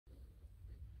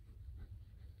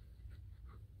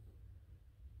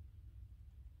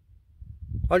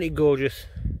Aren't you gorgeous?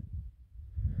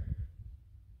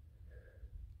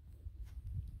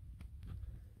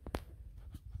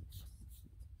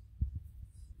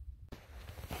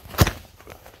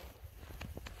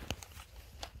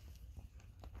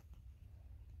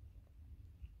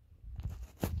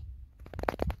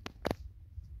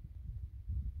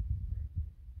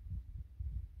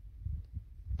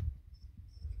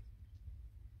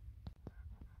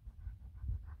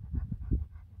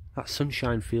 That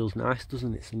sunshine feels nice,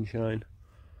 doesn't it, sunshine?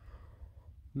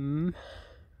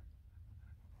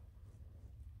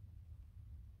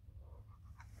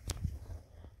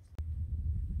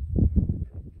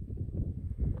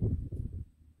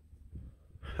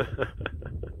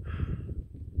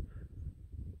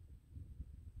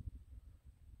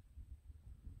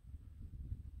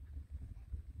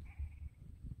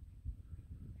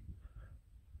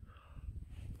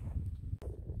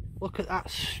 Look at that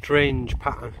strange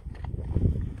pattern.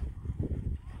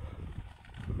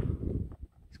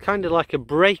 It's kind of like a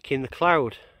break in the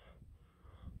cloud.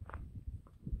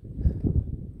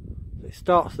 It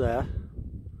starts there.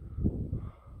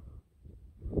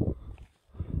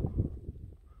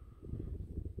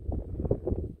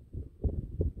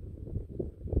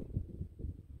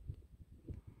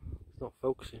 It's not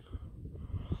focusing.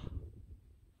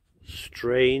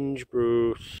 Strange,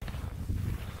 Bruce.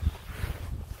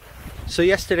 So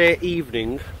yesterday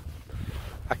evening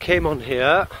I came on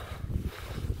here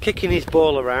kicking his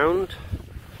ball around,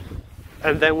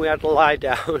 and then we had to lie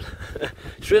down.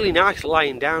 It's really nice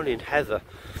lying down in heather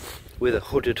with a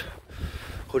hooded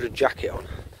jacket on.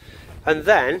 And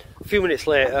then a few minutes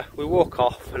later we walk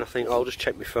off and I think, oh, I'll just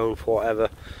check my phone for whatever,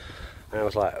 and I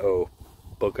was like, oh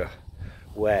bugger,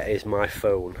 where is my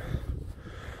phone?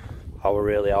 I was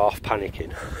really half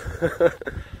panicking.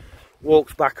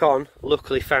 Walked back on,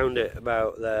 luckily found it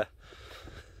about there.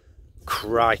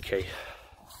 Crikey.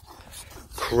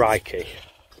 Crikey.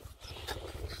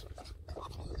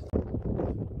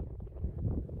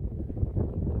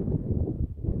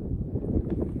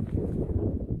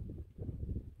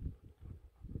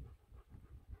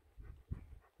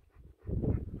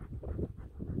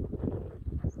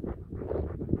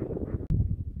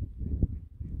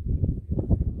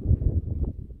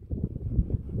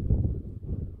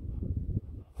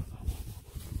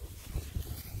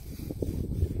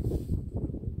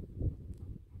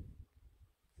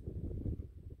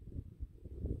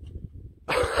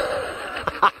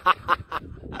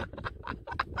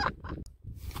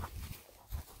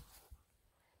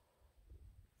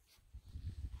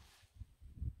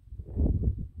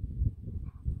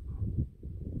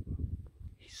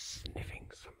 Sniffing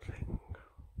something.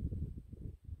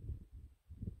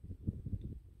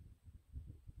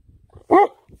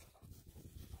 Oh!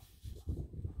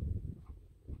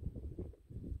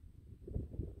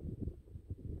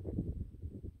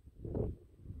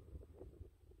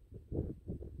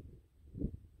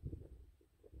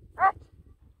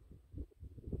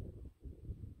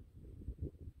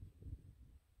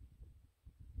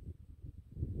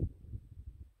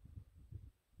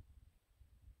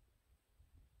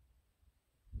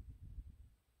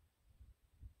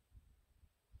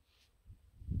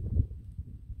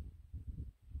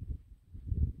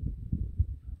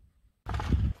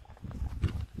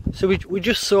 So we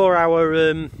just saw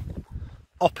our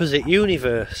opposite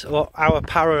universe, or our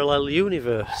parallel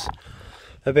universe,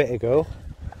 a bit ago.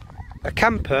 A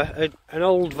camper, an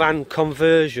old van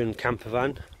conversion camper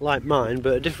van, like mine,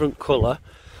 but a different colour,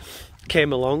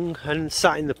 came along and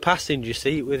sat in the passenger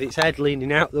seat with its head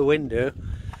leaning out the window,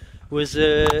 was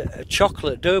a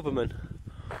chocolate Doberman.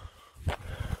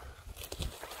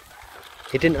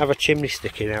 He didn't have a chimney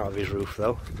sticking out of his roof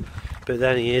though, but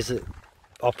then he is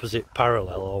opposite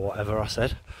parallel or whatever I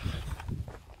said,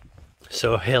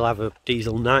 so he'll have a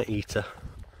diesel night eater.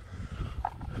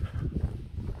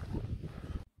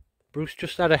 Bruce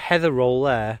just had a heather roll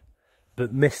there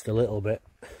but missed a little bit.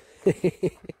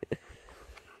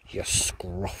 You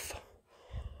scruff.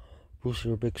 Bruce,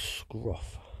 you're a big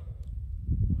scruff.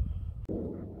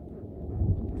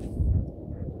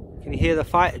 Can you hear the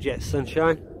fighter jets,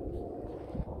 sunshine?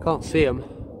 Can't see them.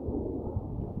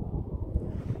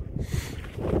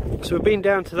 So we've been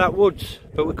down to that woods,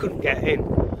 but we couldn't get in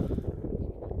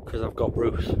because I've got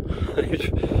Bruce. It's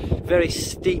very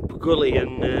steep gully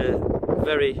and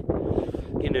very,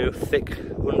 you know, thick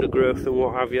undergrowth and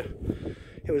what have you.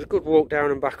 It was a good walk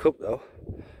down and back up though.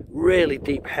 Really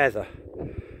deep heather,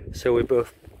 so we're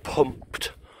both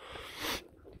pumped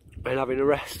and having a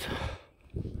rest.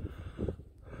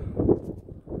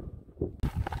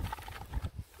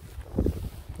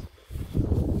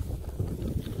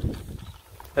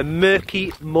 A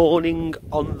murky morning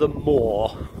on the moor.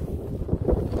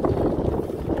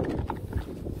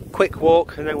 Quick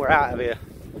walk and then we're out of here.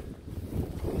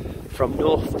 From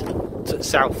North to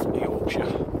South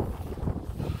Yorkshire.